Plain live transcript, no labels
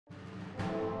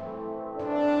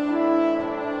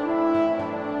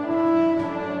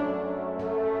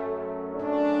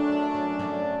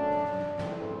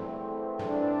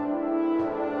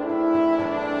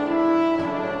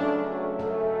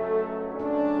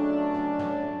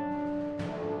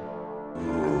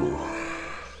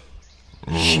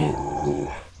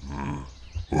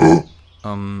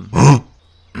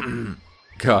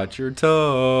Got your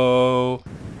toe.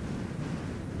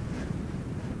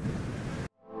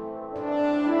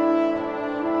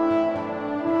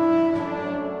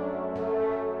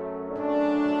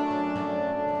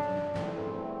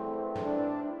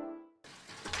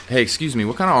 Hey, excuse me,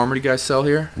 what kind of armor do you guys sell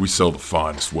here? We sell the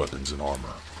finest weapons and armor.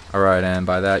 Alright, and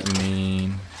by that you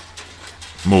mean...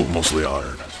 Mostly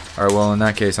iron. Alright, well in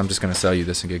that case, I'm just gonna sell you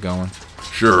this and get going.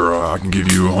 Sure, I can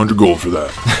give you 100 gold for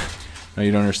that. No,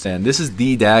 you don't understand. This is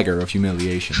the dagger of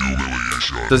humiliation.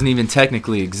 Doesn't even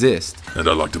technically exist. And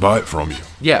I'd like to buy it from you.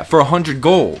 Yeah, for 100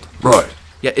 gold. Right.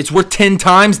 Yeah, it's worth 10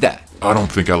 times that. I don't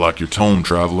think I like your tone,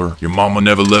 traveler. Your mama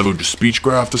never leveled your speech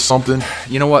craft or something?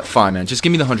 You know what? Fine, man. Just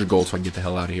give me the 100 gold so I can get the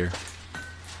hell out of here.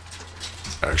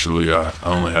 Actually, I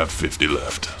only have 50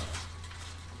 left.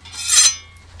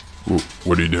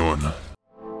 What are you doing?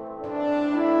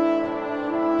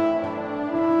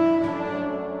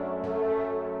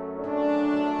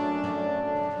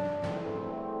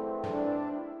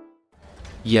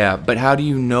 Yeah, but how do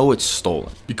you know it's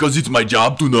stolen? Because it's my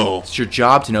job to know. It's your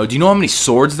job to know. Do you know how many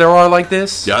swords there are like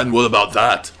this? Yeah, and what about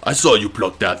that? I saw you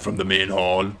pluck that from the main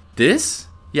hall. This?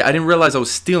 Yeah, I didn't realize I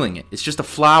was stealing it. It's just a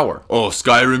flower. Oh,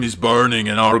 Skyrim is burning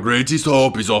and our greatest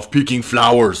hope is of picking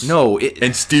flowers. No,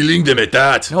 and stealing them at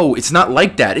that. No, it's not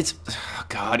like that. It's... Oh,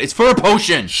 God, it's for a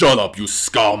potion. Shut up, you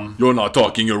scum. You're not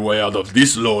talking your way out of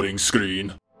this loading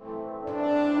screen.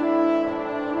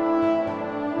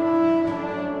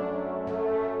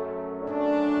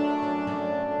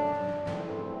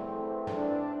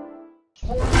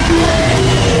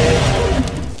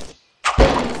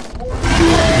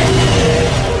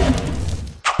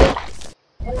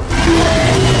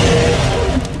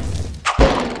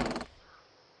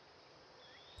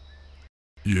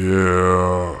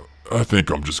 Yeah, I think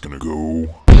I'm just gonna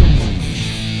go.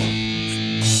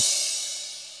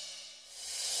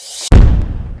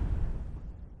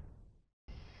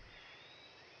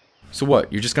 So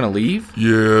what, you're just gonna leave?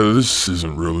 Yeah, this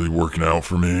isn't really working out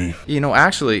for me. You know,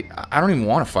 actually, I don't even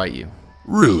want to fight you.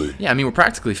 Really? Yeah, I mean, we're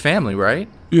practically family, right?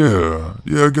 Yeah,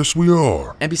 I guess we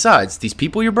are. And besides, these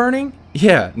people you're burning?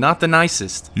 Yeah, not the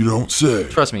nicest. You don't say.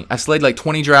 Trust me, I've slayed like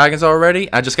 20 dragons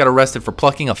already. I just got arrested for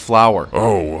plucking a flower.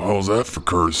 Oh, how's that for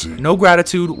courtesy? No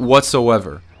gratitude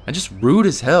whatsoever. And just rude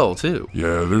as hell, too.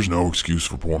 Yeah, there's no excuse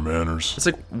for poor manners. It's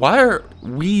like, why are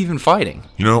we even fighting?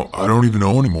 You know, I don't even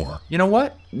know anymore. You know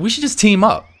what? We should just team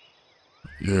up.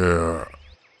 Yeah,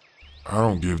 I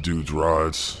don't give dudes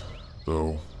rides,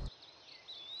 though.